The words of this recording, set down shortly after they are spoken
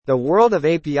The world of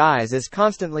APIs is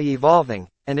constantly evolving,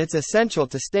 and it's essential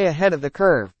to stay ahead of the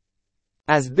curve.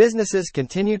 As businesses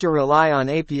continue to rely on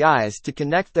APIs to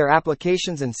connect their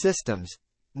applications and systems,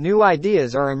 new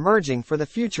ideas are emerging for the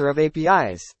future of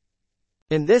APIs.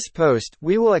 In this post,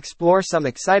 we will explore some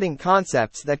exciting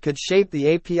concepts that could shape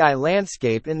the API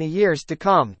landscape in the years to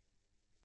come.